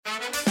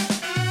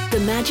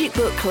Magic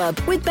Book Club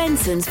with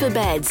Benson's for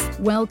Beds.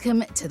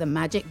 Welcome to the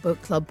Magic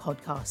Book Club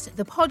podcast,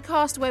 the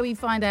podcast where we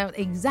find out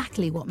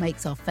exactly what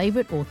makes our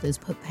favourite authors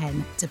put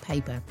pen to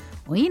paper.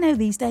 Well, you know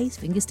these days,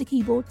 fingers to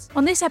keyboards.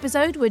 On this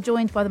episode, we're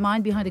joined by the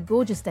mind behind a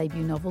gorgeous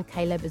debut novel,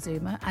 Caleb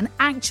Azumah, an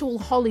actual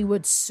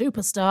Hollywood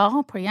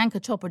superstar, Priyanka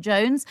Chopra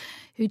Jonas,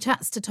 who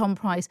chats to Tom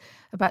Price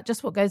about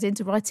just what goes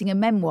into writing a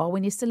memoir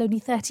when you're still only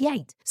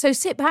 38. So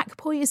sit back,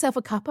 pour yourself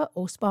a cuppa,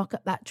 or spark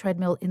up that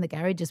treadmill in the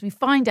garage as we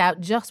find out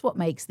just what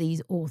makes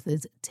these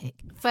authors tick.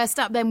 First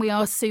up then, we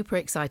are super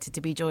excited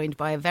to be joined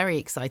by a very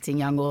exciting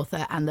young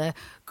author and the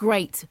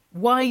great,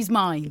 wise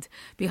mind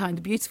behind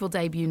the beautiful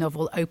debut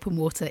novel, Open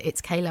Water.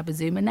 It's Caleb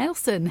Azumah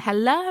Nelson.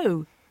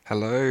 Hello.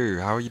 Hello,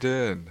 how are you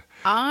doing?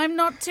 I'm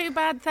not too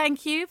bad,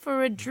 thank you,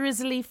 for a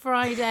drizzly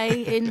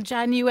Friday in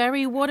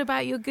January. What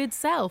about your good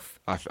self?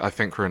 I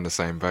think we're in the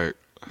same boat.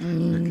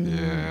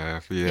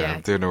 Yeah,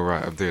 I'm doing all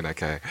right. I'm doing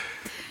okay.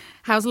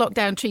 How's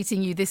lockdown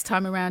treating you this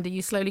time around? Are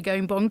you slowly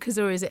going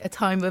bonkers, or is it a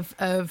time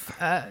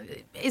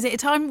is it a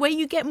time where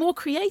you get more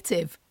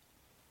creative?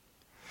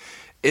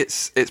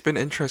 It's been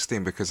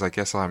interesting because I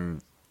guess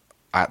I'm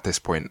at this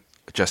point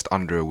just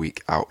under a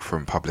week out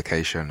from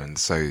publication, and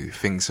so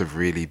things have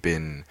really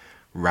been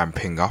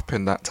ramping up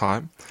in that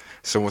time.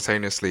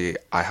 Simultaneously,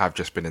 I have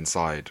just been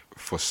inside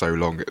for so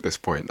long at this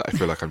point that I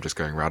feel like I'm just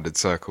going round in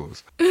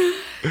circles.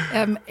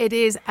 It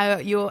is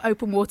your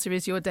Open Water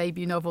is your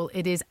debut novel.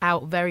 It is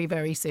out very,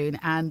 very soon.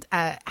 And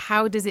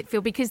how does it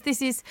feel? Because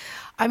this is,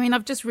 I mean,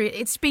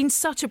 it's been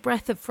such a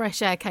breath of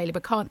fresh air, Caleb. I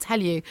can't tell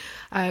you,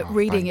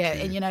 reading it,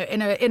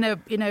 and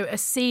in a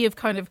sea of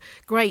kind of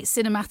great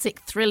cinematic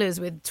thrillers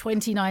with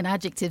 29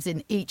 adjectives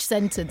in each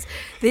sentence.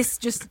 This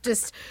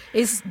just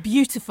is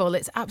beautiful.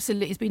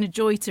 It's been a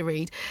joy to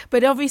read.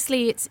 But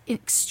obviously, it's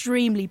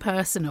extremely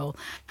personal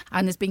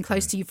and has been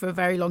close to you for a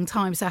very long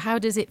time. So how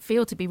does it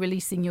feel to be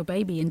releasing your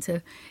baby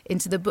into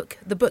the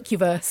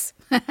bookiverse?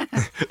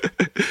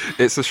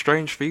 It's a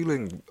strange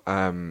feeling,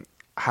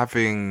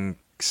 having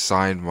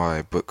signed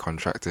my book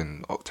contract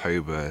in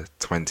October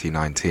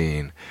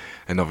 2019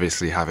 and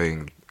obviously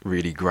having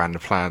really grand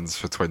plans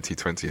for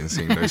 2020 and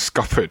seeing those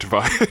scuppered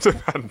by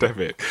the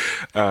pandemic.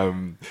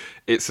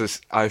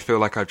 I feel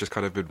like I've just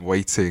kind of been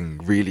waiting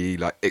really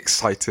like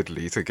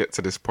excitedly to get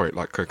to this point,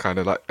 like a kind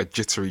of like a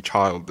jittery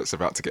child that's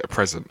about to get a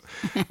present.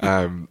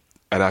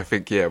 And I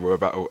think, we're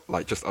about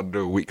like just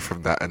under a week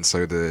from that. And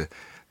so the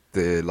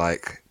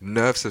like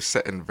nerves have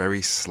set in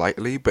very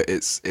slightly, but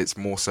it's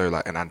more so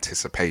like an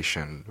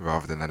anticipation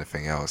rather than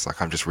anything else.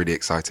 Like I'm just really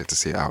excited to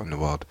see it out in the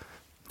world.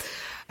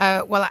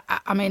 Well,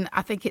 I mean,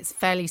 I think it's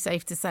fairly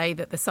safe to say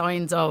that the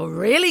signs are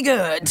really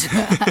good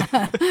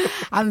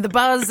and the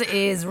buzz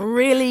is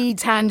really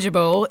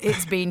tangible.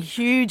 It's been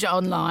huge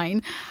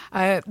online.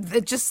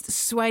 They're just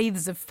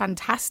swathes of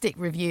fantastic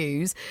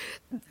reviews.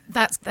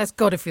 That's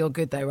got to feel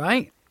good though,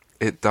 right?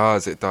 It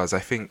does. I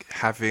think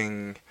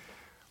having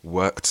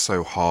worked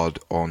so hard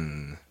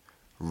on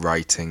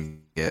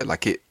writing it,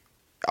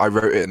 I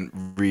wrote it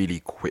really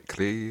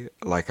quickly.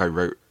 Like I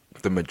wrote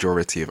the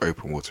majority of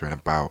Open Water in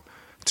about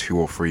 2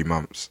 or 3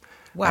 months.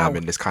 Wow.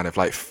 In this kind of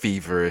like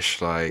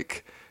feverish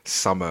like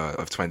summer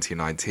of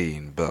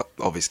 2019, but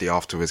obviously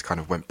afterwards kind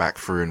of went back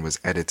through and was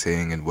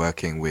editing and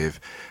working with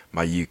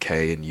my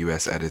UK and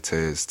US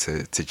editors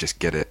to just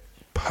get it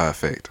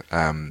perfect.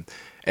 And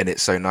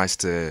it's so nice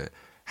to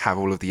have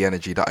all of the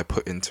energy that I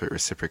put into it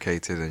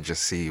reciprocated and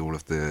just see all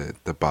of the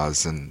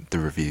buzz and the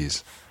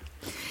reviews.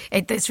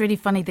 It's really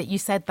funny that you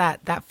said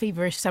that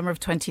feverish summer of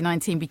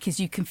 2019, because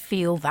you can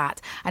feel that,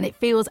 and it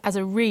feels, as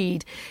a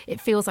read, it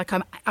feels like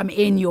I'm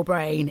in your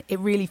brain. It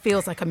really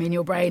feels like I'm in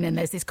your brain, and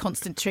there's this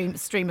constant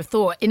stream of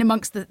thought in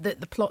amongst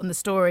the plot and the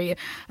story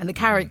and the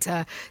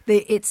character.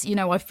 It's,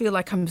 I feel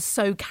like I'm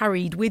so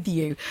carried with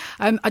you.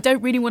 I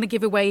don't really want to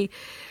give away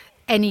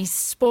any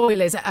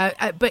spoilers,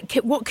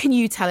 but what can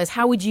you tell us?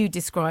 How would you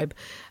describe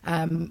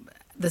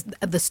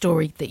the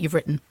story that you've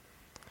written?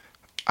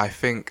 I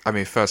think,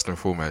 first and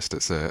foremost,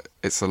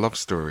 it's a love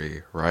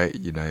story, right?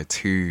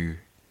 2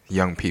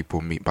 young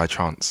people meet by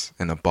chance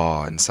in a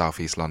bar in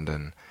southeast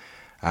London,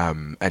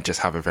 and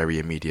just have a very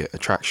immediate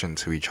attraction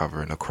to each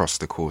other, and across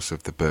the course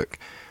of the book,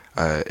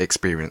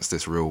 experience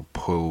this real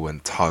pull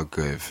and tug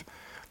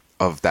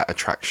of that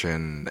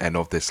attraction and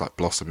of this like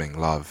blossoming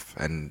love,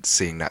 and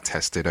seeing that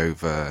tested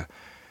over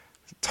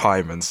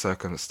time and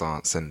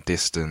circumstance and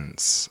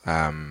distance.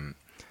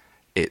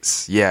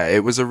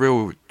 It was a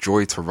real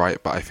joy to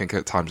write, but I think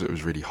at times it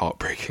was really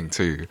heartbreaking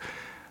too.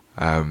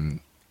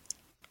 And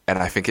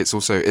I think it's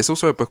also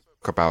a book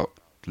about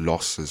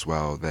loss as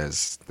well.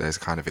 There's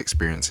kind of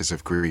experiences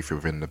of grief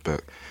within the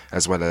book,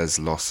 as well as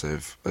loss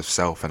of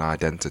self and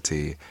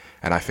identity.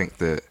 And I think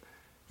that,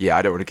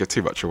 I don't want to give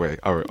too much away.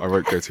 I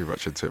won't go too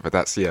much into it, but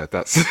that's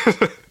that's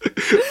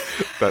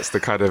the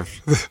kind of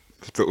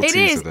little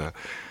teaser there.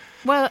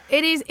 Well,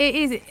 it is,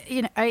 it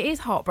is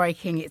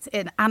heartbreaking.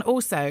 And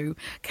also,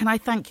 can I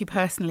thank you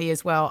personally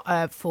as well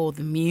for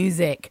the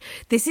music?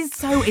 This is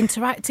so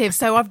interactive.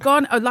 So I've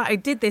gone, I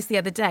did this the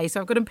other day,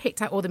 so I've gone and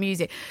picked out all the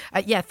music.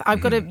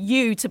 I've got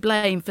you to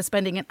blame for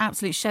spending an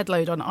absolute shed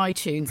load on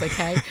iTunes,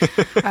 okay?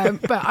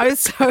 But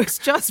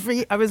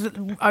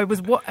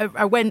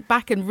I went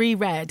back and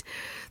reread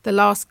the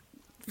last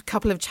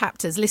couple of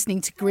chapters listening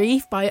to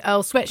Grief by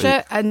Earl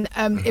Sweatshirt, and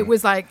it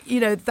was like,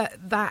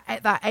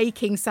 that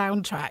aching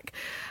soundtrack,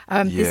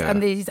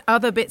 and these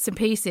other bits and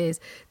pieces.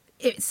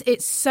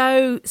 It's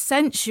so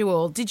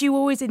sensual. Did you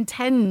always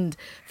intend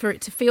for it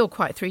to feel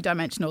quite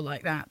three-dimensional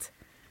like that?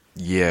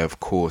 Yeah, of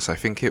course. I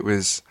think it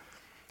was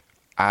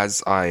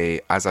as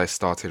I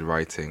started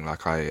writing,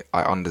 like I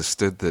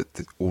understood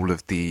that all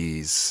of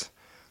these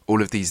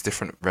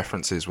different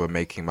references were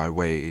making their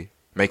way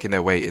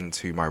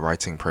into my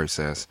writing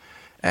process,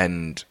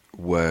 and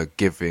were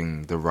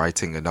giving the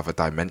writing another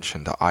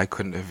dimension that I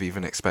couldn't have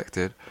even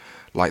expected.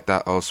 Like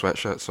that Earl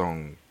Sweatshirt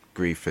song,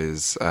 Grief,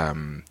 is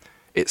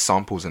it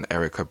samples an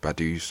Erykah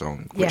Badu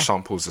song, which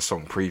samples the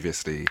song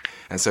previously.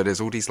 And so there's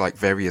all these like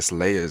various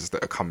layers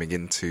that are coming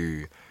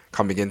into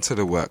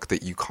the work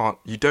that you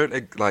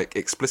don't like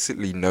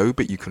explicitly know,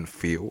 but you can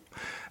feel.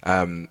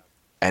 And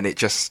it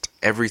just,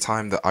 every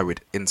time that I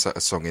would insert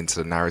a song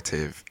into the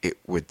narrative, it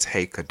would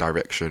take a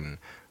direction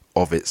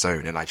of its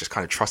own, and I just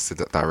kind of trusted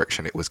that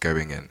direction it was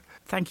going in.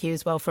 Thank you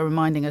as well for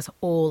reminding us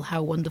all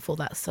how wonderful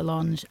that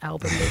Solange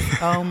album is.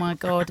 Oh my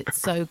God,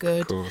 it's so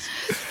good. Of course.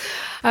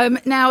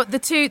 Now, the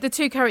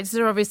two characters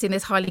are obviously in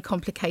this highly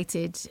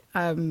complicated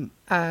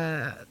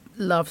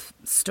love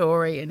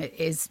story, and it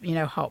is,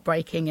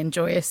 heartbreaking and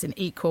joyous in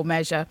equal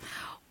measure.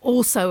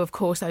 Also, of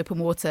course, Open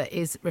Water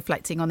is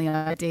reflecting on the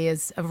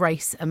ideas of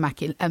race and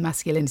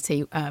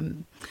masculinity,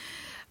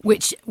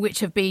 which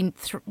have been,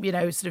 sort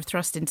of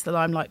thrust into the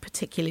limelight,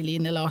 particularly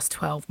in the last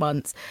 12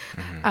 months.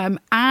 Mm-hmm.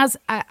 As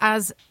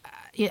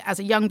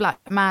a young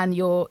black man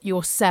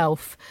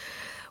yourself,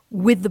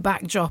 with the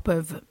backdrop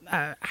of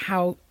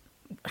how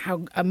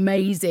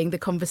amazing the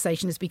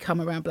conversation has become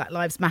around Black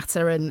Lives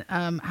Matter, and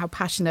how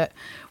passionate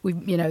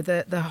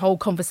the whole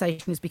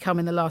conversation has become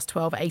in the last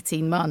 12,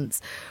 18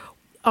 months.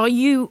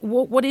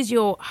 What is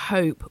your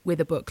hope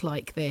with a book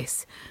like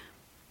this?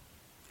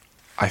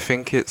 I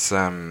think it's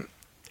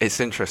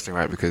interesting,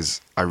 right?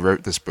 Because I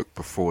wrote this book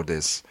before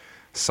this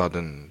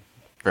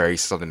very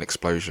sudden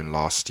explosion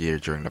last year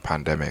during the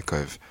pandemic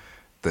of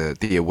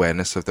the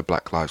awareness of the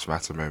Black Lives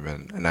Matter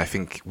movement. And I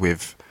think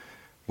with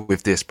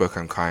this book,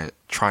 I'm kind of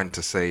trying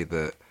to say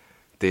that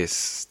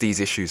these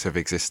issues have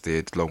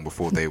existed long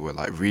before they were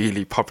like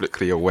really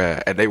publicly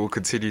aware, and they will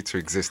continue to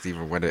exist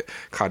even when it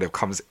kind of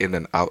comes in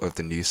and out of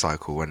the news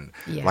cycle. And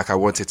like, I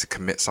wanted to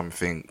commit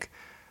something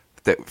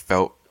that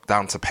felt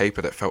down to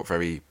paper, that felt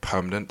very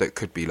permanent, that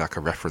could be like a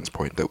reference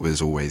point that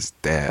was always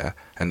there,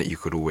 and that you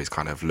could always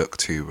kind of look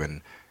to,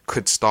 and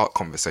could start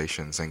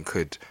conversations, and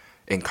could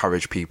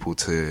encourage people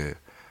to,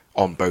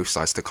 on both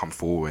sides, to come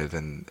forward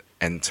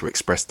and to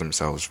express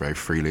themselves very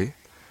freely.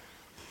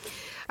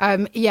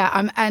 And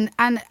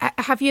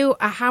have you,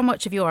 how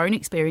much of your own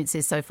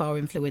experiences so far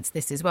influenced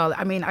this as well?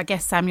 I mean, I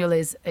guess Samuel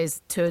is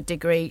to a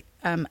degree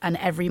an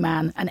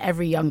everyman, and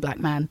every young black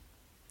man.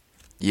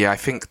 Yeah, I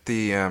think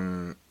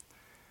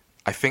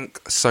I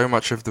think so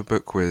much of the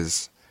book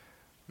was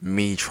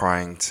me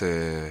trying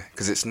to,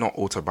 because it's not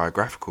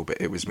autobiographical,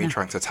 but it was me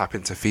trying to tap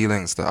into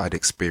feelings that I'd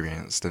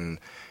experienced and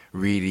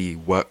really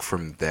work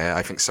from there.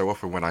 I think so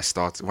often when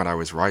I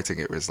was writing,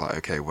 it was like,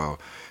 okay, well,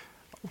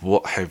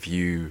 what have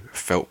you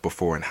felt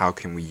before, and how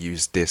can we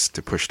use this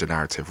to push the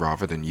narrative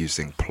rather than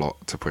using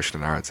plot to push the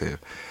narrative?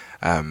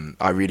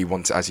 I really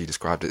wanted, as you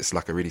described it, it's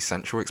like a really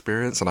sensual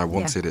experience, and I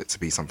wanted it to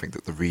be something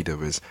that the reader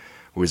was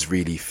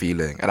really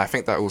feeling. And I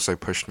think that also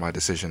pushed my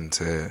decision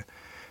to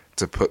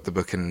put the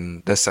book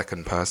in the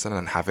second person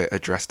and have it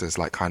addressed as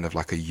like kind of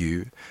like a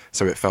you.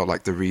 So it felt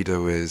like the reader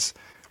was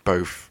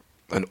both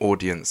an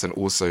audience and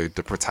also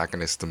the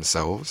protagonists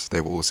themselves.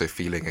 They were also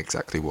feeling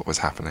exactly what was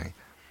happening.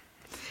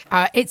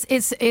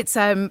 It's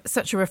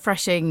such a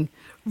refreshing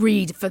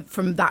read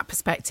from that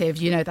perspective,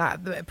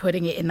 that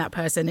putting it in that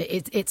person.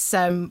 It's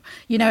and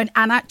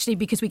actually,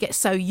 because we get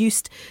so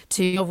used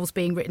to novels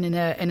being written in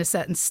a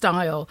certain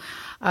style,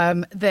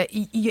 that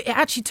it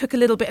actually took a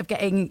little bit of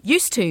getting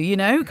used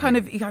to, kind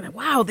of,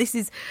 wow,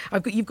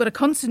 you've got to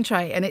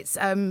concentrate, and it's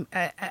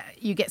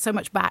you get so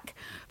much back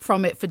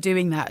from it for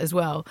doing that as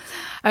well.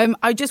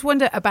 I just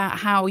wonder about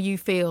how you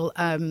feel,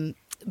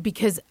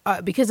 because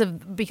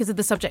of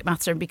the subject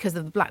matter and because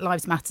of the Black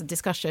Lives Matter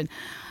discussion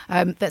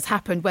that's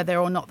happened, whether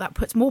or not that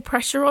puts more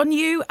pressure on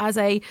you as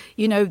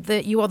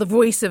that you are the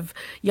voice of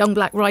young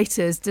black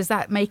writers. Does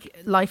that make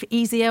life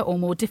easier or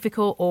more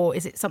difficult, or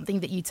is it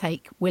something that you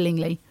take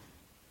willingly?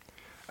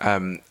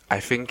 I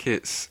think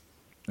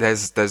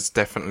there's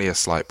definitely a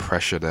slight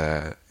pressure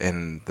there,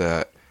 in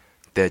that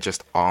there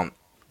just aren't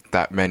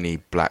that many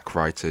black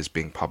writers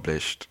being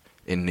published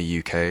in the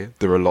UK.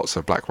 There are lots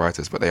of black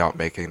writers, but they aren't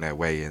making their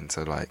way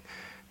into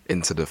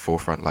the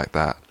forefront like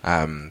that.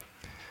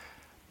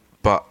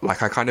 but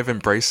like I kind of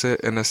embrace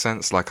it in a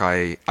sense. Like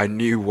I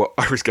knew what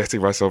I was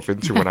getting myself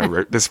into when I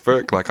wrote this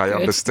book. Like I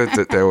understood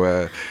that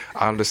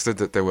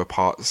there were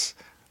parts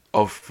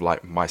of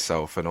like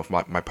myself and of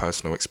my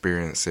personal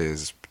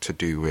experiences to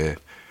do with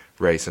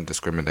race and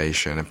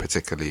discrimination, and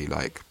particularly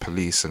like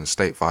police and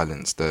state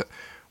violence that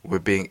were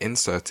being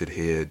inserted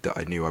here that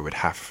I knew I would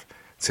have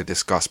to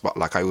discuss. But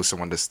like I also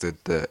understood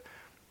that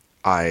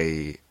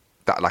I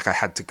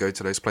had to go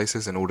to those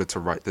places in order to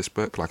write this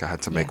book. Like I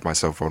had to make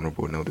myself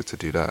vulnerable in order to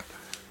do that.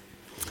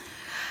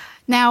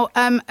 Now,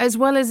 as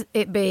well as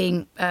it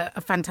being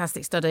a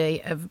fantastic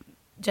study of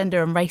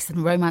gender and race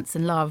and romance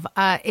and love,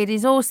 it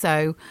is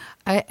also,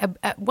 I'm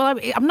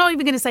not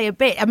even going to say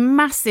a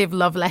massive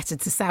love letter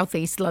to South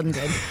East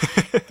London.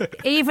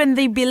 Even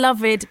the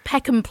beloved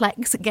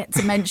Peckamplex gets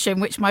a mention,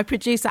 which my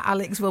producer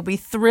Alex will be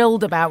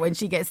thrilled about when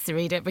she gets to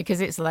read it, because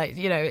it's like,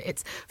 you know,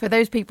 it's for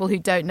those people who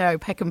don't know,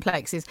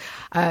 Peckamplex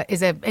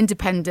is an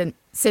independent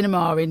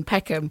cinema in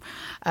Peckham,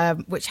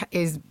 which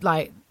is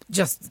like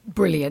just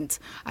brilliant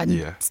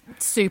and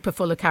super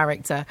full of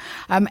character.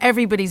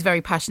 Everybody's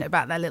very passionate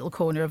about their little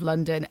corner of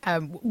London.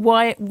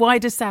 Why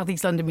does South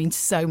East London mean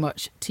so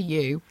much to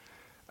you?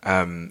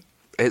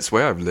 It's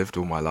where I've lived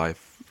all my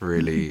life,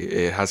 really.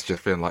 It has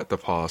just been like the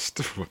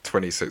past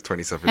 26,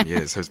 27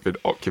 years has been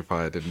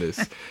occupied in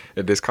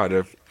this kind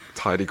of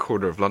tiny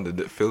corner of London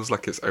that feels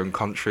like its own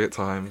country at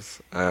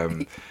times.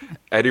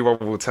 Anyone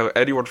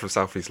from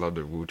South East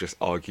London will just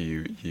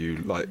argue you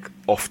like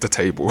off the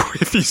table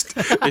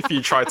if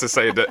you try to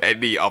say that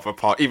any other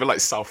part, even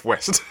like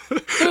Southwest,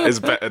 is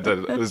better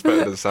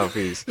than South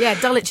East. Yeah,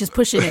 Dulwich is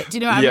pushing it. Do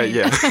you know what I mean?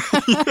 Yeah.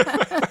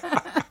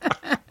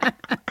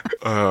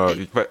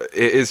 But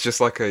it is just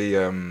like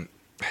I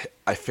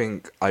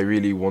think I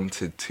really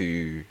wanted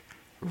to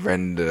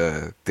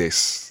render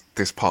this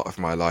part of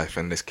my life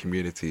and this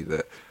community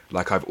that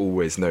like I've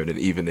always known, and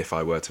even if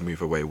I were to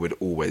move away, would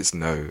always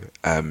know,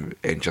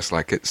 in just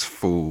like its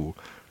full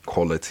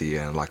quality,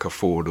 and like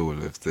afford all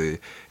of the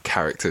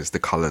characters the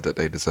colour that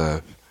they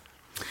deserve.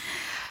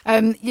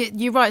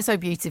 You write so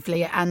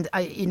beautifully, and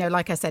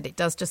like I said, it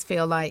does just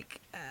feel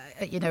like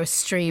a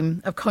stream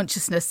of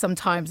consciousness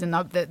sometimes, and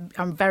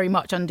I'm very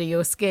much under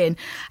your skin.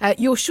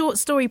 Your short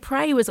story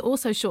Prey was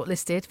also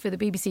shortlisted for the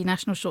BBC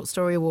National Short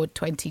Story Award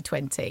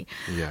 2020.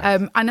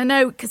 Yeah. And I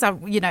know, because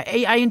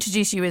I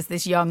introduced you as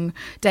this young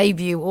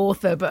debut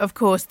author, but of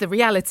course the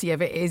reality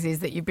of it is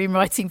that you've been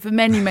writing for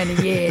many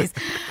years.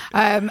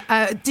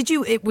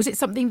 Was it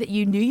something that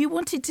you knew you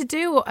wanted to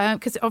do?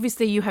 Because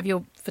obviously you have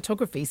your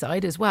photography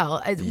side as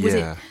well. Was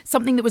it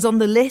something that was on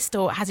the list,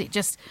 or has it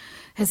just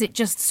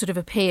sort of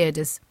appeared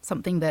as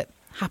something that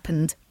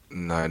happened?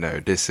 No,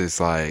 this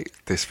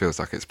feels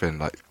like it's been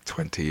like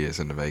 20 years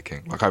in the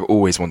making. Like I've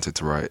always wanted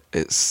to write.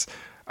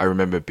 I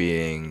remember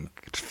being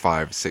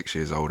 5-6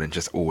 years old and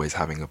just always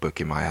having a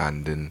book in my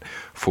hand and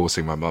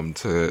forcing my mum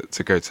to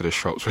go to the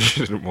shops when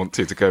she didn't want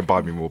to go and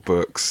buy me more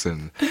books.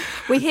 And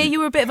we hear you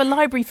were a bit of a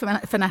library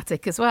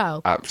fanatic as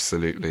well.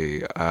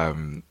 Absolutely.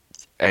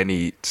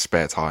 Any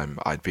spare time,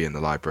 I'd be in the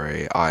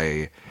library.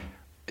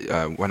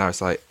 When I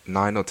was like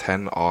 9 or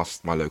 10,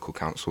 asked my local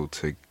council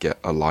to get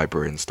a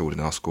library installed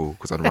in our school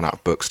because I'd run out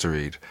of books to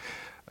read.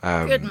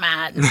 Good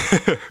man.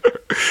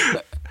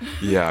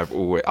 Yeah,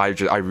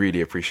 I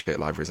really appreciate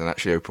libraries, and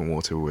actually Open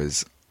Water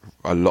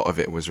a lot of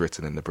it was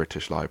written in the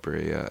British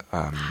Library at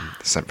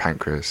St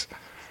Pancras.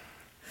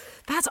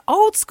 That's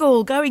old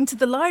school, going to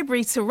the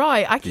library to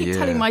write. I keep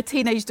telling my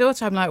teenage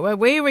daughter, I'm like, well,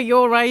 we were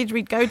your age,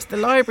 we'd go to the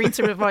library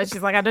to revise.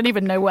 She's like, I don't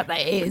even know what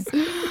that is.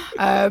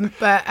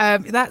 But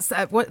that's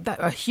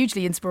a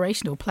hugely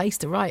inspirational place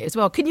to write as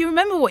well. Can you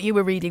remember what you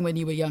were reading when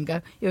you were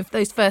younger?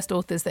 Those first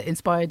authors that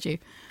inspired you?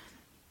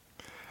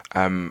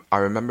 I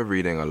remember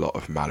reading a lot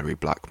of Mallory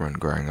Blackman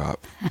growing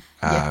up.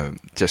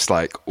 Just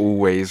like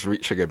always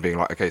reaching and being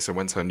like, okay, so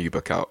when's her new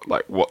book out?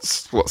 Like,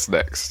 what's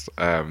next?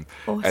 Awesome.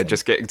 And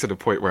just getting to the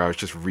point where I was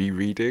just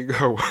rereading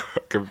her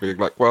work and being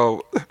like,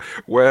 well,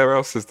 where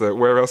else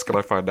can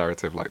I find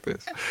narrative like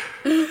this?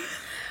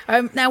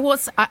 Now,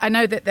 I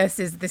know that this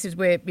is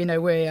where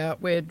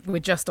we're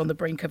just on the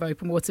brink of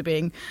Open Water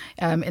being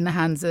in the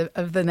hands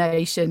of the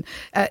nation.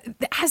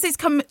 Has this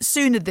come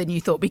sooner than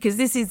you thought? Because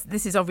this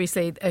is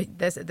obviously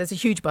there's a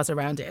huge buzz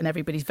around it, and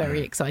everybody's very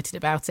excited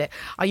about it.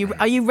 Are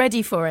you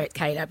ready for it,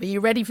 Caleb? Are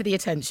you ready for the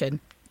attention?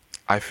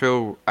 I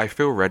feel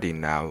ready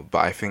now,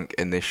 but I think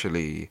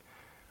initially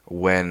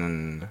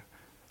when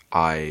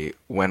I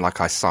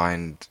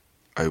signed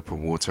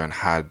Open Water and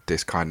had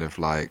this kind of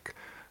like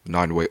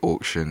 9-way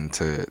auction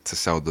to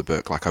sell the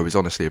book, like I was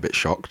honestly a bit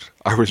shocked.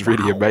 I was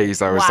really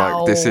amazed. I was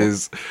like, this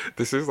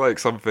is like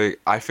something.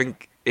 I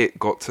think it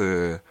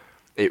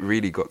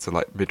really got to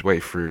like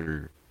midway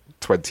through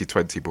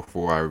 2020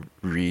 before I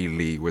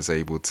really was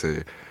able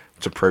to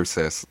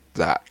process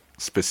that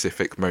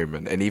specific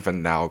moment. And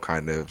even now,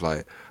 kind of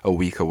like a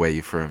week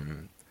away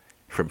from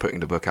putting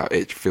the book out,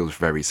 it feels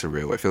very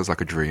surreal. It feels like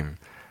a dream.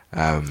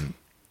 But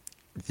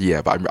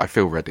I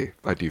feel ready.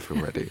 I do feel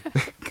ready.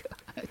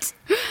 Good.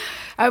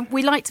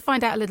 We like to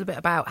find out a little bit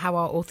about how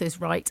our authors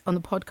write on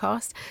the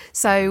podcast.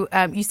 So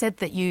you said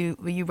that you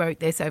wrote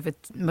this over,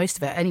 most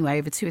of it anyway,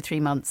 over 2 or 3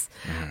 months,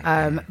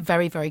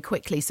 very, very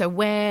quickly. So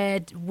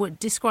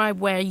describe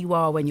where you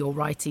are when you're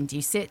writing. Do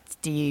you sit?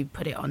 Do you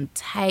put it on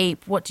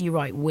tape? What do you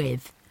write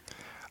with?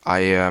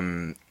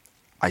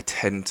 I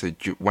tend to,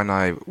 when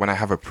I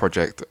have a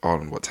project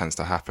on, what tends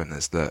to happen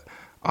is that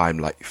I'm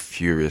like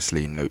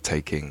furiously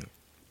note-taking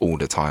all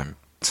the time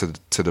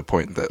to the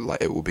point that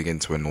like it will begin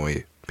to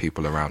annoy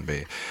people around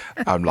me.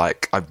 I'm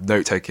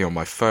note-taking on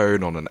my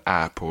phone, on an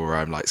app, or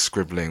I'm like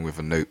scribbling with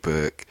a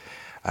notebook,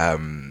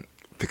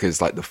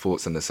 because like the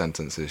thoughts and the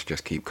sentences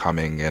just keep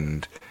coming.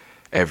 And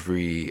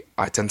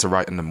I tend to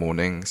write in the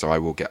morning, so I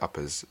will get up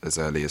as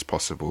early as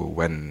possible.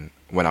 When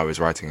I was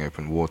writing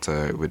Open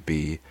Water, it would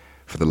be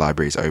for the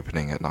library's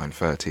opening at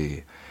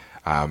 9:30,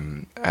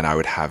 and I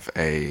would have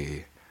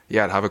I'd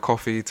have a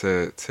coffee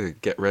to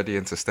get ready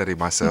and to steady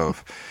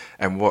myself.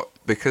 And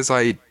because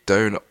I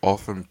don't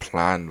often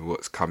plan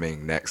what's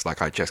coming next,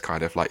 like I just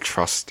kind of like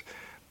trust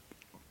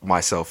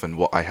myself and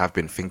what I have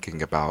been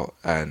thinking about,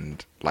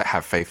 and like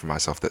have faith in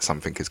myself that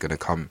something is going to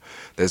come.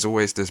 There's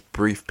always this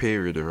brief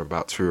period of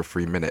about 2 or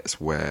 3 minutes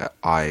where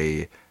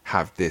I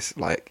have this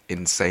like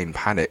insane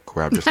panic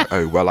where I'm just like,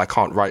 oh well, I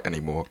can't write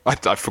anymore.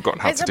 I've forgotten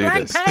how to do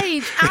this.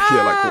 Page.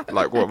 Yeah,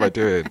 like what am I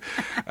doing?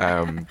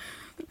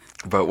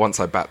 But once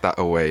I bat that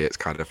away, it's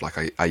kind of like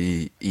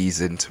I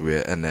ease into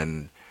it, and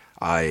then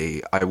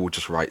I will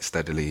just write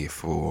steadily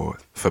for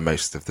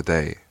most of the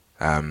day.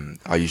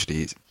 I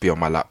usually be on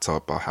my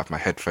laptop. I'll have my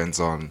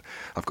headphones on.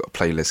 I've got a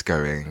playlist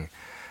going.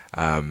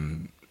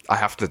 I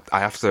have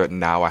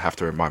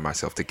to remind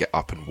myself to get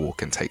up and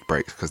walk and take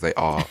breaks because they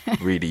are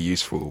really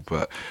useful.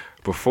 But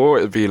before,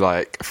 it'd be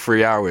like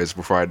 3 hours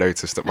before I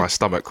noticed that my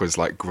stomach was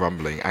like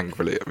grumbling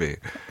angrily at me.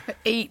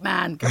 Eat,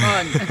 man, come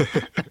on.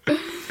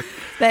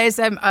 There's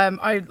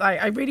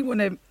I really want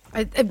to.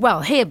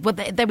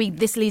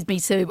 This leads me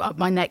to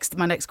my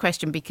next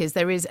question, because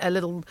there is a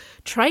little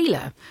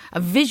trailer, a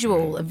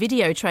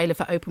video trailer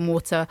for Open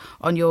Water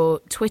on your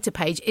Twitter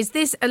page. Is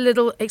this a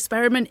little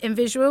experiment in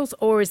visuals,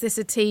 or is this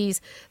a tease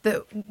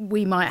that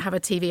we might have a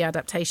TV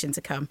adaptation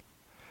to come?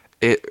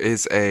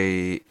 It's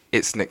an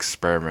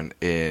experiment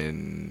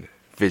in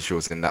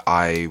visuals, in that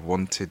I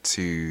wanted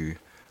to,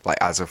 like,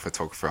 as a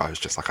photographer, I was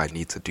just like, I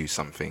need to do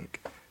something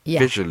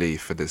visually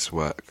for this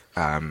work,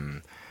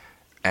 and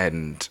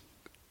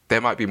there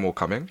might be more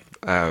coming,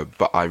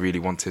 but I really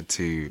wanted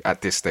to,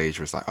 at this stage,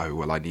 was like, oh,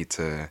 well, I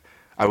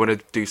want to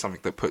do something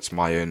that puts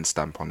my own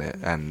stamp on it,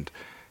 and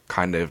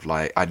kind of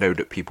like, I know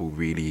that people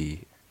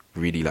really,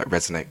 really like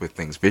resonate with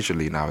things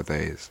visually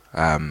nowadays.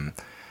 And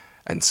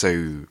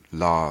so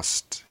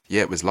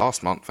it was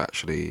last month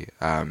actually,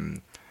 I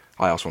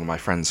asked one of my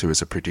friends who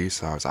was a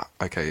producer, I was like,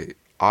 okay,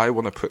 I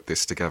want to put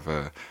this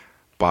together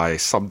by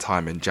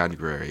sometime in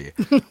January.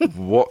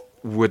 What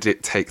would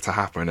it take to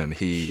happen? And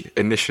he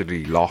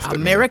initially laughed at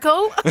me. A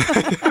miracle?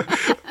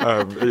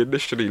 He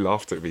initially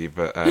laughed at me,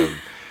 but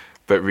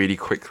really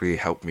quickly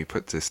helped me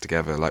put this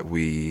together. Like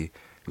we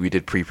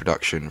did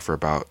pre-production for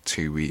about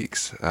 2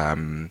 weeks,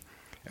 and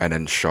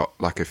then shot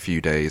like a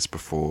few days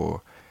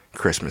before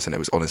Christmas, and it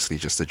was honestly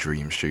just a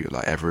dream shoot.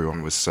 Like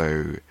everyone was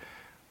so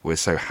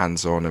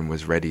hands-on and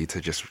was ready to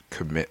just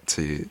commit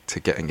to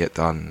getting it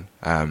done.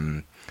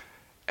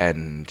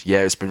 And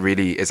yeah,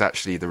 it's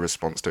actually, the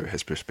response to it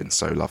has just been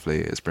so lovely.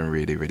 It's been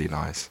really, really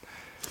nice.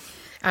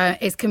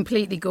 It's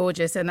completely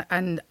gorgeous, and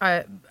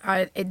I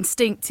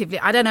instinctively,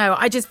 I don't know,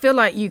 I just feel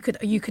like you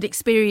could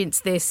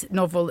experience this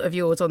novel of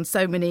yours on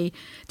so many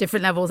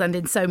different levels and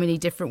in so many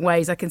different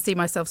ways. I can see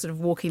myself sort of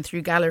walking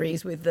through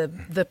galleries with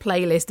the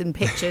playlist and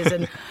pictures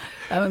and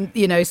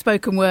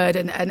spoken word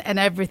and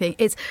everything.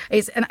 It's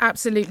an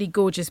absolutely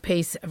gorgeous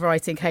piece of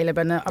writing, Caleb,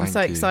 and I'm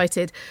so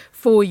excited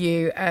for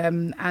you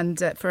and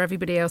for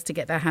everybody else to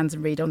get their hands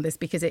and read on this,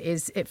 because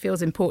it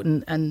feels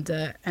important and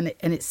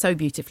it's so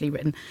beautifully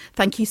written.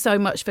 Thank you so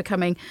much for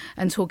coming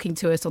and talking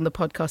to us on the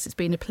podcast. It's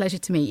been a pleasure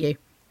to meet you.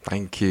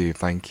 Thank you.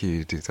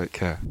 Do take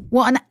care.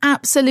 What an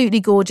absolutely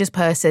gorgeous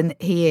person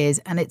he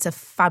is, and it's a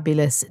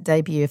fabulous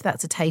debut. If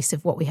that's a taste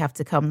of what we have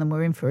to come, then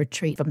we're in for a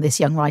treat from this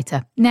young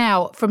writer.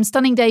 Now, from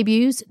stunning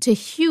debuts to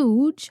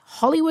huge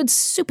Hollywood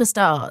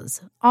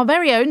superstars, our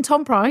very own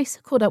Tom Price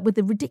caught up with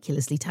the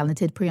ridiculously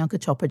talented Priyanka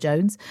Chopra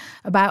Jonas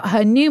about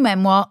her new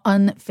memoir,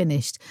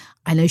 Unfinished.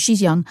 I know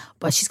she's young,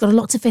 but she's got a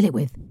lot to fill it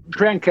with.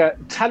 Priyanka,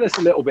 tell us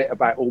a little bit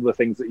about all the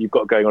things that you've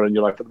got going on in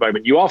your life at the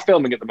moment. You are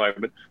filming at the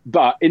moment,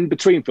 but in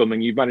between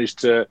filming, you've managed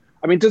to...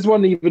 I mean, does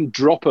one even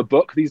drop a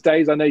book these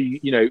days? I know,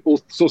 all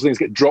sorts of things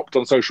get dropped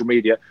on social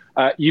media.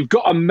 You've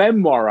got a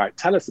memoir out.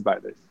 Tell us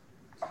about this.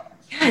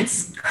 Yeah,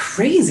 it's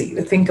crazy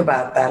to think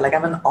about that. Like,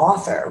 I'm an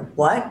author.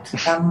 What?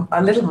 I'm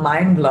a little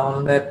mind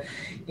blown that,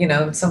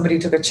 somebody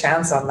took a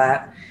chance on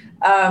that.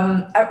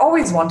 I've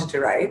always wanted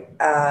to write.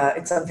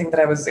 It's something that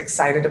I was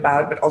excited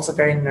about, but also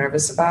very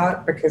nervous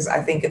about, because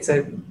I think it's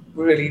a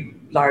really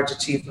large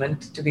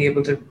achievement to be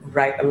able to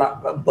write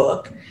a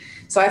book.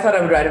 So I thought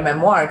I would write a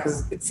memoir,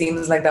 because it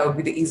seems like that would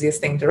be the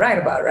easiest thing to write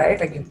about, right?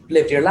 Like, you've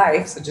lived your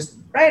life, so just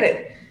write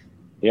it.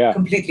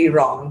 completely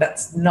wrong.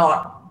 That's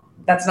not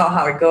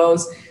how it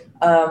goes.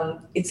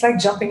 It's like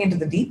jumping into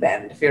the deep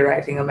end if you're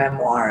writing a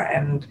memoir,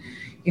 and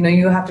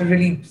you have to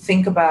really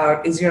think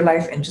about, is your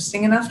life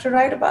interesting enough to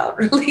write about,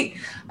 really?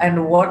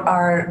 And what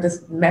are the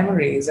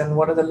memories and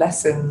what are the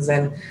lessons?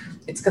 And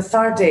it's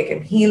cathartic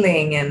and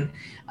healing. And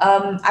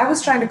I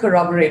was trying to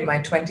corroborate my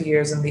 20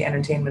 years in the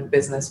entertainment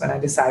business when I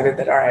decided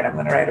that, all right, I'm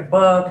going to write a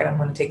book and I'm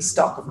going to take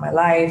stock of my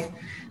life.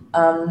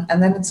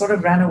 And then it sort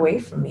of ran away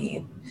from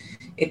me.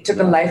 It took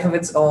a life of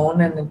its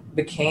own, and it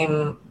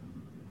became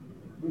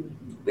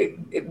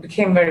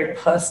very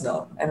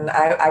personal, and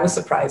I was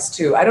surprised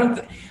too.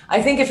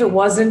 I think if it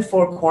wasn't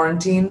for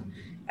quarantine,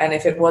 and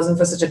if it wasn't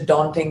for such a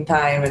daunting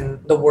time in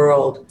the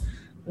world,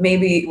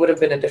 maybe it would have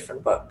been a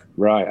different book.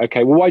 Right.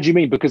 Okay. Well, why do you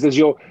mean? Because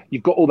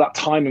you've got all that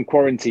time in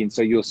quarantine,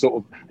 so you're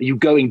are you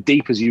going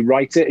deep as you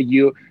write it? Are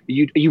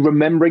you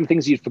remembering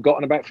things you'd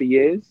forgotten about for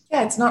years?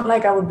 Yeah, it's not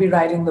like I would be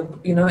writing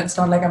it's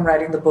not like I'm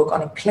writing the book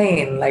on a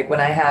plane, like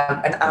when I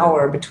have an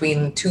hour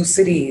between two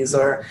cities,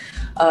 or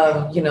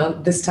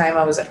this time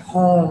I was at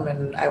home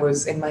and I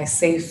was in my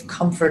safe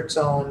comfort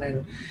zone,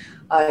 and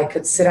I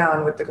could sit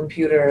down with the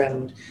computer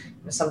and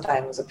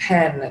sometimes a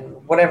pen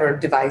and whatever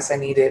device I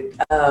needed.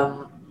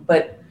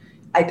 But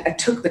I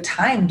took the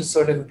time to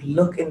sort of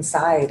look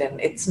inside, and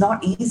it's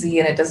not easy,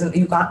 and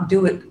you can't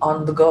do it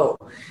on the go.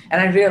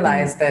 And I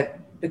realized that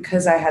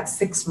because I had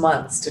 6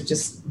 months to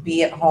just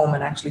be at home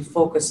and actually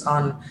focus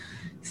on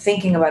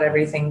thinking about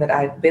everything that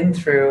I'd been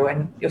through.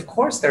 And of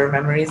course, there were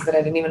memories that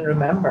I didn't even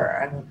remember,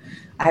 and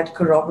I had to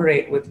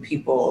corroborate with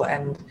people.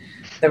 And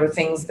there were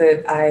things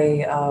that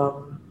I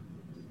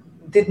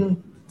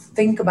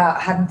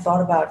hadn't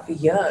thought about for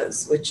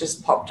years, which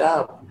just popped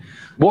up.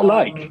 What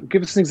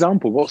Give us an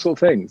example. What sort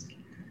of things?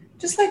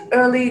 Just like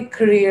early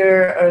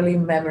career, early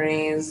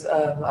memories.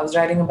 I was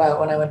writing about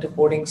when I went to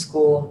boarding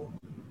school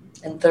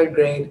in 3rd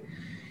grade.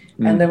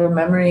 And there were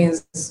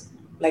memories,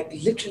 like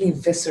literally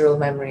visceral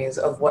memories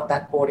of what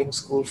that boarding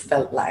school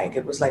felt like.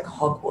 It was like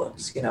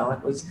Hogwarts,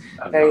 it was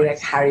very like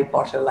Harry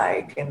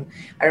Potter-like. And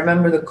I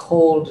remember the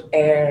cold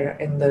air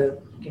in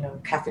the,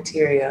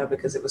 cafeteria,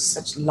 because it was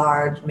such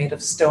large, made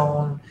of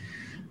stone.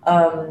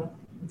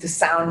 The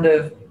sound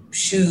of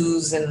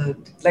shoes,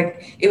 and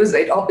like it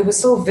was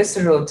so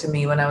visceral to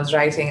me when I was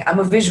writing. I'm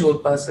a visual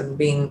person,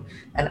 being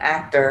an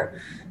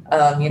actor.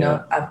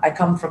 I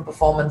come from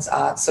performance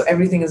arts, so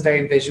everything is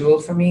very visual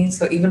for me.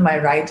 So even my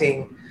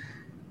writing,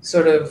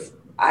 sort of,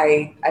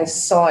 I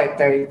saw it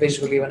very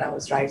visually when I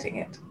was writing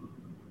it.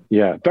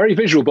 Yeah, very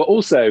visual, but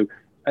also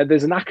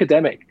there's an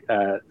academic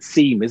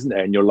theme, isn't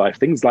there, in your life?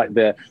 Things like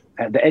the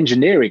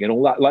engineering and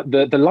all that, like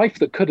the life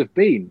that could have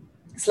been.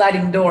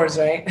 Sliding doors,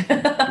 right?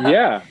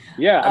 Yeah.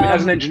 I mean,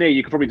 as an engineer,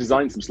 you could probably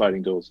design some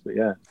sliding doors, but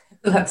yeah.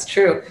 That's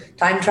true.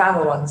 Time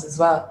travel ones as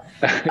well.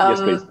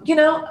 Yes, please.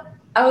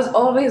 I was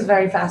always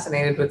very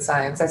fascinated with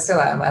science. I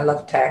still am. I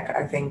love tech.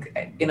 I think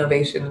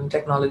innovation and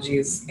technology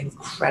is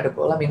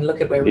incredible. I mean, look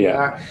at where we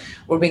are.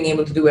 We're being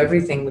able to do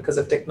everything because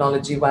of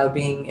technology while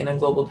being in a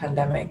global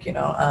pandemic,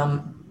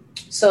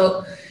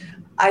 So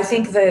I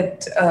think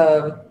that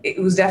it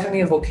was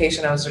definitely a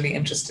vocation I was really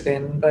interested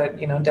in, but,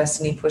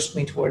 destiny pushed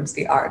me towards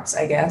the arts,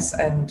 I guess.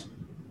 And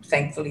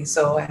thankfully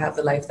so, I have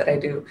the life that I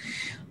do.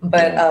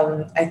 But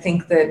I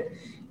think that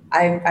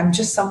I'm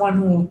just someone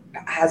who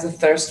has a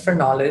thirst for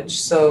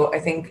knowledge. So I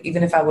think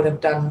even if I would have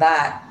done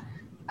that,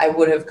 I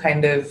would have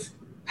kind of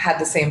had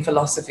the same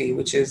philosophy,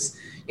 which is,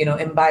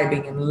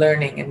 imbibing and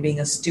learning and being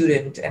a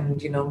student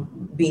and,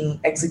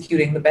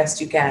 executing the best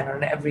you can on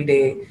an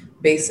everyday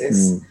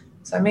basis.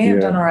 So I may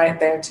have done all right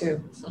there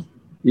too.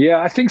 Yeah,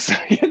 I think so.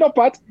 Yeah, not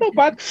bad.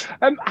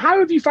 How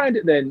have you found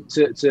it then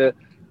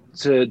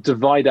to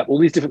divide up all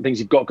these different things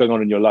you've got going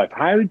on in your life?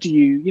 How do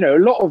you, a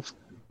lot of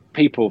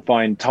people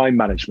find time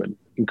management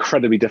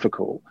incredibly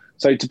difficult.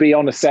 So to be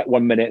on a set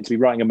 1 minute, to be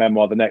writing a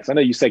memoir the next, I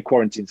know you say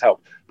quarantine's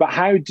helped, but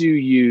how do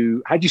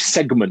you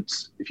segment,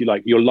 if you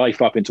like, your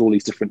life up into all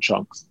these different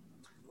chunks?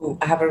 Ooh,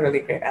 I have a really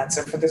great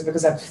answer for this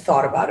because I've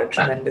thought about it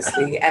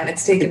tremendously, and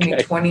it's taken me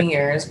 20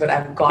 years, but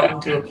I've gotten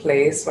to a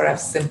place where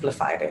I've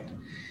simplified it.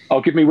 Oh,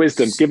 give me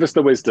wisdom. Give us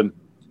the wisdom.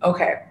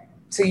 Okay.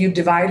 So you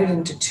divide it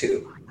into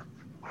 2,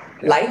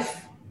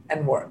 life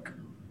and work.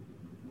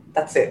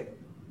 That's it.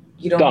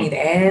 You don't need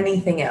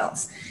anything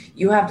else.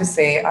 You have to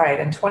say, all right,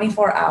 in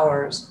 24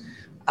 hours,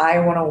 I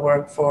want to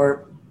work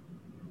for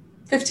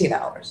 15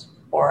 hours,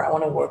 or I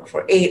want to work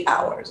for 8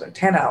 hours or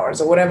 10 hours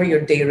or whatever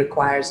your day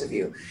requires of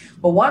you.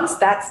 But once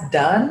that's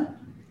done,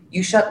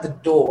 you shut the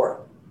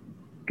door.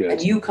 Good.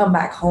 And you come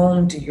back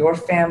home to your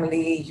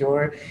family,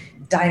 your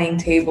dining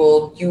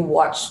table, you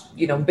watch,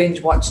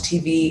 binge watch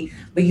TV,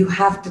 but you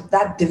have to,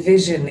 that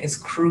division is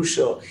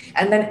crucial.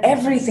 And then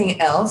everything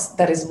else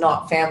that is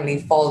not family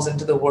falls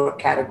into the work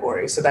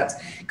category. So that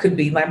could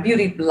be my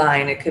beauty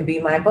line, it could be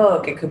my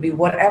book, it could be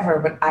whatever,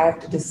 but I have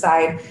to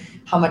decide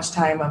how much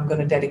time I'm going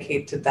to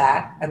dedicate to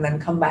that and then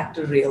come back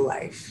to real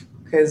life,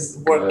 because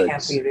work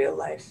can't be real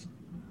life.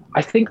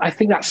 I think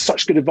that's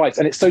such good advice,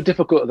 and it's so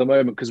difficult at the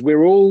moment because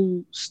we're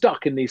all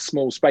stuck in these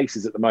small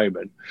spaces at the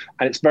moment,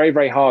 and it's very,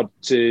 very hard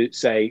to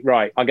say,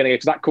 right, I'm going to go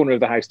to that corner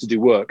of the house to do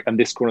work, and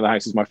this corner of the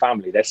house is my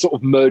family. They're sort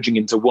of merging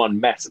into one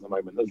mess at the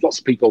moment. There's lots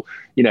of people,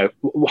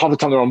 half the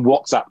time they're on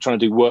WhatsApp trying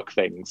to do work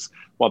things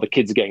while the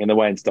kids are getting in the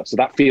way and stuff. So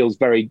that feels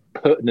very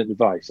pertinent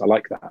advice. I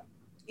like that.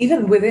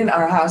 Even within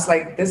our house,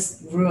 like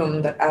this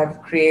room that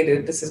I've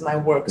created, this is my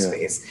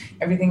workspace. Yeah.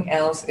 Everything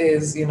else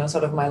is,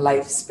 sort of my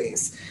life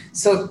space.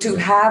 So to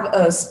have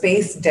a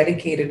space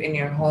dedicated in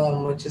your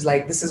home, which is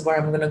like, this is where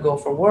I'm going to go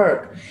for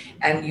work,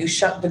 and you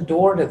shut the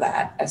door to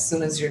that as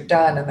soon as you're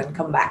done and then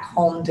come back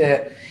home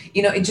to,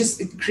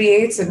 it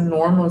creates a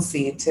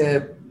normalcy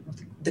to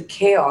the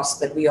chaos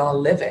that we all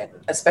live in,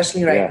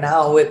 especially right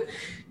now with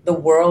the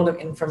world of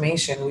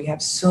information. We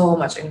have so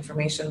much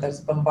information that's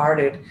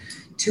bombarded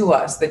to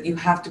us that you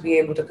have to be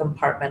able to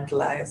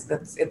compartmentalize.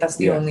 That's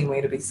the only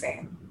way to be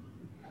sane.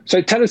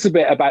 So tell us a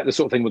bit about the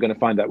sort of thing we're going to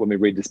find out when we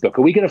read this book.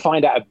 Are we going to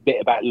find out a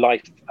bit about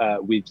life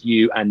with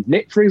you and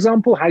Nick, for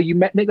example, how you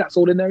met Nick? That's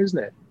all in there,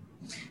 isn't it?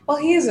 Well,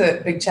 he is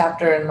a big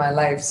chapter in my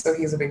life, so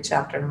he's a big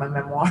chapter in my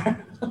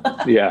memoir.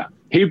 Yeah,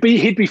 he'd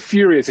be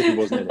furious if he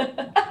wasn't in it.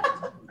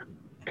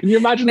 Can you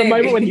imagine the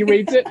moment when he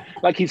reads it,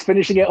 like he's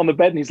finishing it on the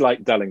bed and he's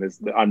like, "Darling,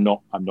 I'm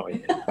not in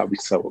it." That'd be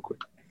so awkward.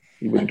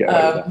 He wouldn't get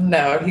away with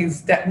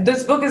that. No,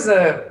 this book is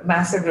a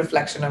massive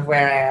reflection of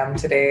where I am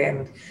today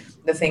and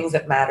the things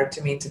that matter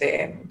to me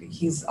today. And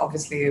he's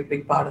obviously a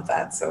big part of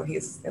that. So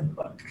he's in the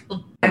book.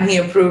 And he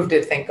approved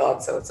it, thank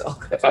God. So it's all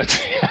good.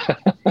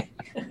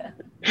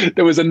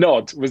 There was a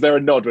nod. Was there a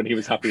nod when he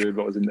was happy with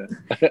what was in there?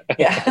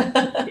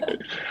 Yeah.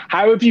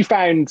 How have you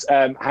found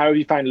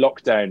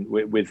lockdown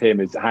with him?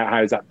 How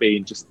has that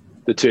been? Just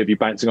the two of you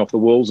bouncing off the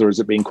walls, or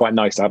has it been quite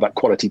nice to have that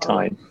quality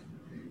time?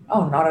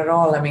 Oh, not at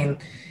all. I mean,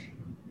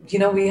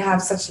 we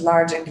have such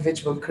large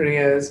individual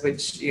careers,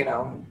 which,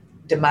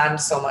 demand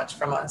so much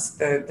from us.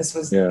 This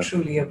was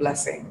truly a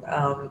blessing.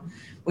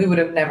 We would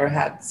have never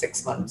had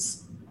 6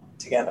 months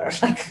together.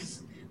 Like,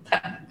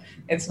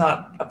 it's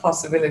not a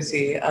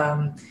possibility.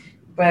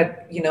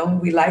 But,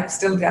 we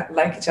still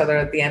like each other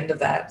at the end of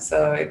that.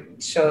 So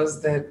it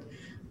shows that,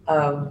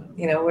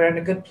 we're in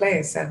a good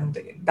place. And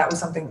that was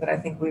something that I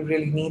think we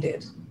really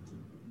needed.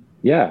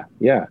 Yeah.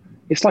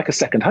 It's like a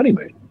second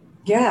honeymoon.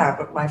 Yeah,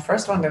 but my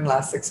first one didn't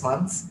last 6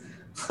 months.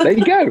 There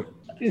you go.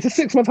 It's a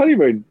 6-month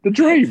honeymoon. The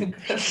dream.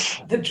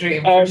 The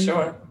dream, for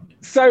sure.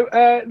 So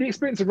the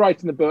experience of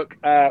writing the book,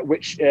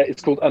 which is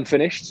called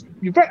Unfinished.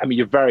 You're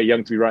very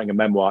young to be writing a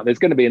memoir. There's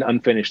going to be an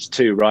Unfinished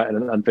 2, right? And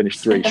an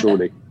Unfinished 3,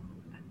 surely.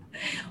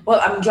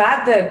 Well, I'm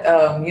glad that,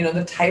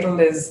 the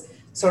title is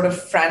sort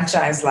of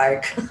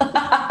franchise-like.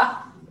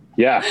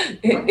 Yeah.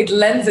 It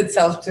lends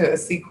itself to a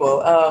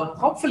sequel.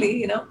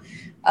 Hopefully,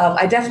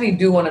 I definitely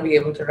do want to be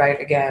able to write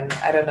again.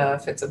 I don't know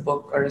if it's a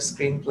book or a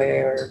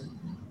screenplay or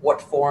what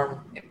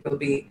form it will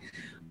be.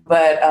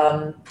 But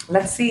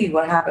let's see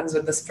what happens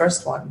with this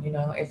first one,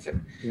 if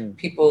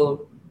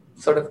people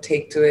sort of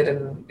take to it.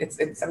 And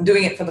I'm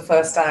doing it for the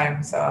first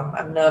time, so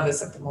I'm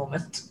nervous at the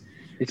moment.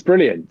 It's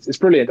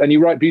brilliant. And you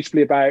write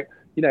beautifully about,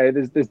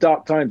 there's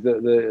dark times,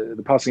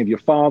 the passing of your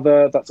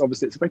father. That's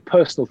obviously, it's a very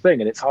personal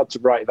thing. And it's hard to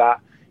write that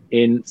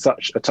in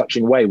such a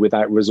touching way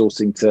without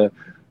resorting to,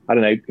 I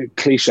don't know,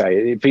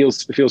 cliche. It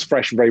feels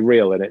fresh and very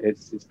real, and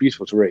it's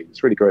beautiful to read.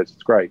 It's really great.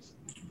 It's great.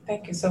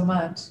 Thank you so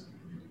much.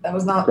 That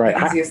was not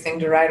the easiest thing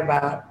to write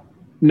about.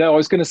 No, I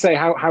was going to say,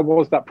 how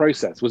was that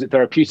process? Was it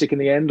therapeutic in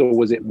the end, or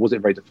was it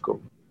very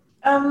difficult?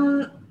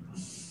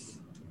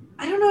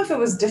 I don't know if it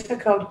was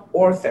difficult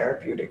or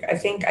therapeutic. I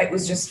think it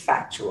was just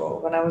factual.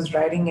 When I was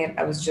writing it,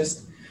 I was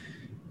just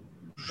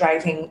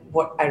writing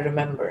what I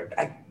remembered.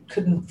 I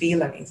couldn't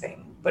feel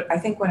anything. But I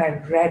think when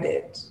I read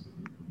it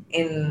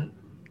in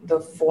the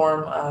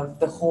form of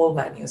the whole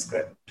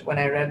manuscript, when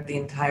I read the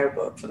entire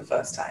book for the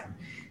first time,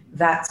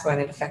 that's when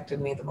it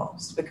affected me the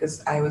most,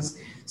 because I was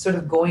sort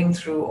of going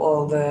through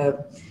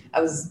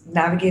I was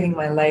navigating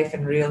my life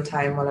in real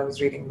time while I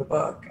was reading the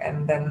book.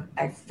 And then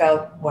I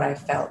felt what I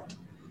felt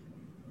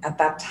at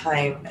that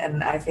time.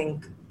 And I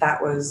think that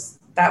was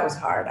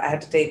hard. I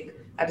had to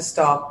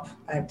stop.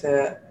 I had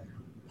to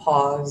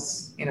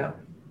pause,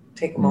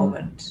 take a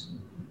moment.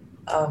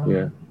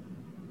 But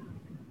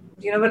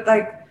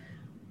like,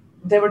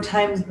 there were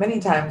many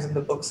times in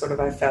the book sort of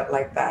I felt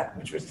like that,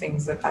 which were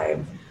things that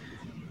I've,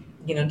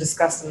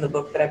 discussed in the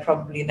book that I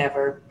probably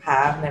never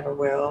never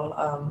will.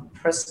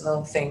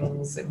 Personal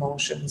things,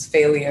 emotions,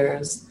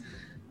 failures.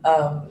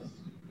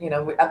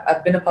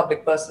 I've been a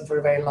public person for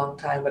a very long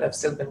time, but I've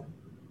still been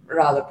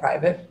rather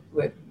private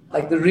with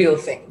like the real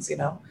things,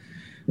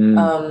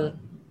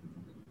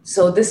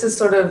 So this is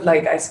sort of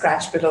like I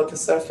scratched below the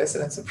surface,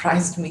 and it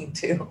surprised me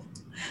too.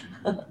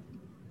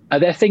 Are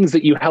there things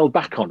that you held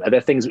back on? Are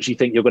there things which you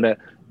think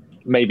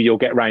you'll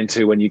get round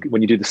to when you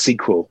do the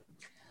sequel?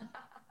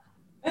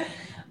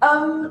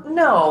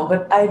 No,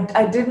 but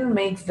I didn't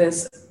make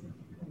this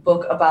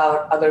book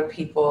about other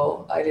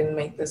people. I didn't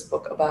make this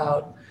book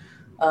about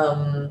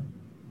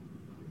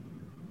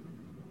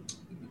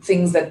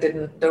things that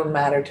don't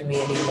matter to me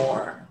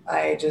anymore.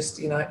 I just,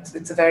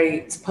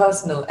 it's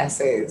personal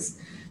essays.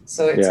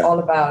 So it's all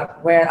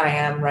about where I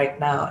am right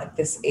now at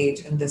this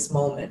age, in this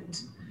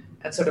moment,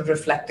 and sort of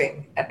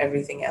reflecting at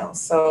everything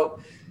else. So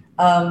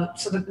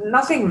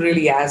nothing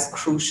really as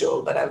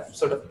crucial that I've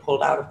sort of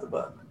pulled out of the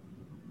book.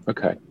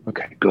 Okay,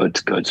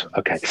 good.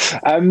 Okay.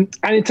 And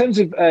in terms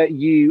of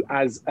you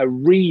as a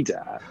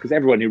reader, because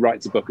everyone who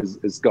writes a book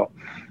has got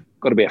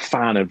to be a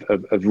fan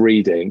of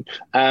reading.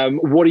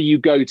 What do you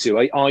go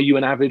to? Are you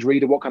an avid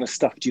reader? What kind of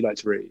stuff do you like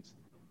to read?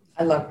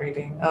 I love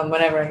reading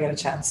whenever I get a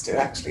chance to,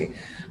 actually,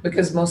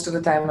 because most of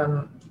the time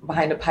I'm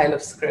behind a pile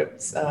of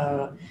scripts.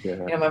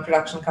 My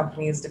production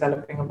company is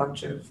developing a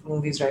bunch of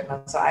movies right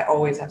now, so I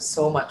always have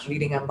so much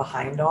reading I'm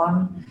behind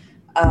on.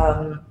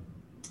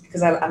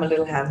 Because I'm a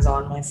little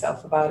hands-on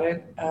myself about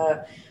it.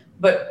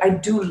 But I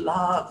do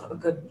love a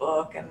good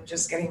book and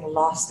just getting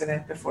lost in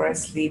it before I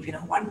sleep.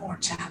 One more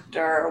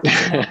chapter,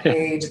 one more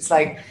page.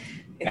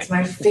 It's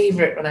my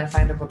favorite when I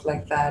find a book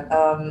like that.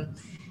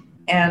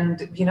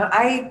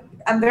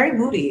 I'm very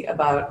moody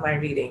about my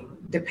reading,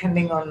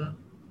 depending on,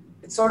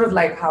 it's sort of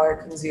like how I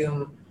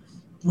consume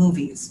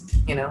movies,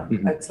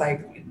 Mm-hmm.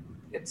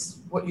 It's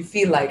what you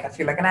feel like. I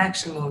feel like an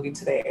action movie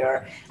today,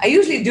 or I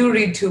usually do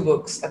read 2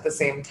 books at the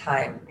same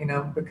time,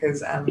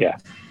 because I'm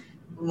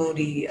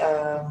moody.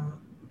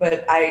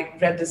 But I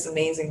read this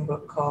amazing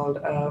book called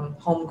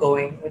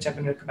Homegoing, which I've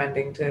been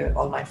recommending to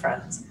all my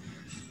friends.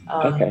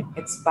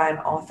 It's by an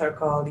author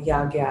called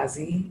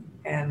Yagyazi,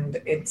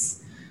 and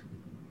it's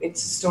a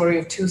story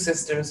of 2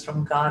 sisters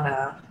from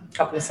Ghana a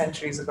couple of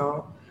centuries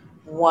ago.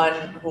 One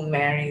who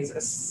marries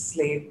a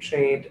slave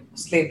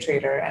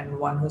trader, and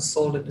one who's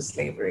sold into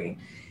slavery.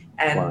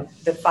 And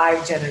the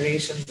 5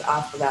 generations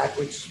after that,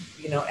 which,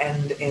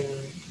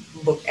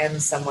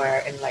 ends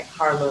somewhere in like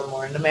Harlem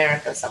or in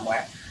America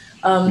somewhere.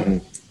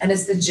 And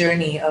it's the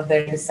journey of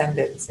their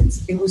descendants.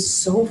 It was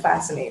so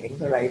fascinating,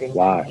 the writing.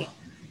 Wow. To me.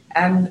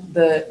 And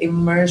the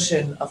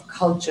immersion of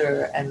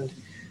culture and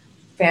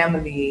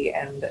family.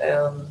 And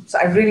so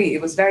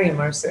it was very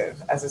immersive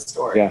as a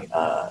story.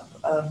 Yeah.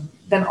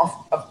 Then,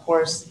 of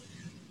course,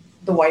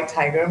 The White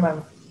Tiger,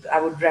 I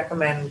would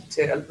recommend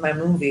to my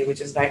movie,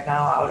 which is right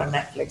now out on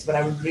Netflix, but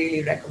I would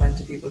really recommend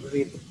to people to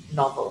read the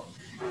novel.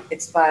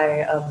 It's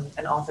by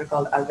an author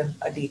called Alvin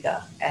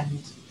Adiga, and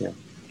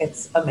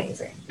it's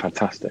amazing.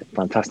 Fantastic.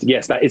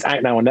 Yes, that is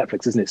out now on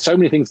Netflix, isn't it? So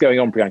many things going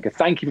on, Priyanka.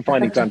 Thank you for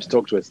finding time to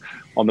talk to us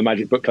on the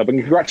Magic Book Club, and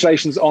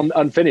congratulations on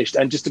Unfinished.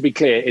 And just to be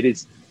clear,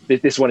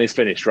 this one is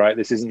finished, right?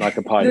 This isn't like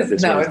a pilot.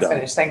 It's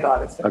finished. Thank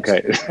God it's finished.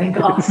 Okay. Thank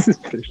God.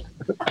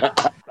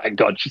 Thank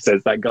God, she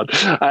says, thank God.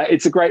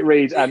 It's a great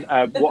read, and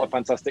what a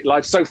fantastic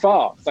life so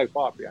far,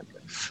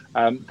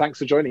 Priyanka. Thanks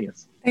for joining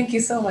us. Thank you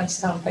so much,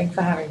 Tom. Thanks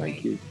for having me.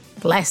 Thank you.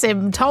 Bless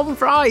him, Tom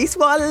Price,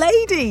 what a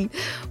lady.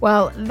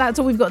 Well, that's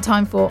all we've got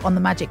time for on the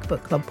Magic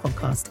Book Club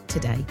podcast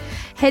today.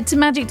 Head to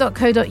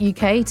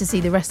magic.co.uk to see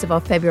the rest of our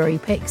February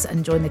picks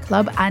and join the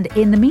club. And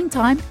in the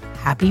meantime,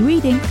 happy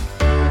reading.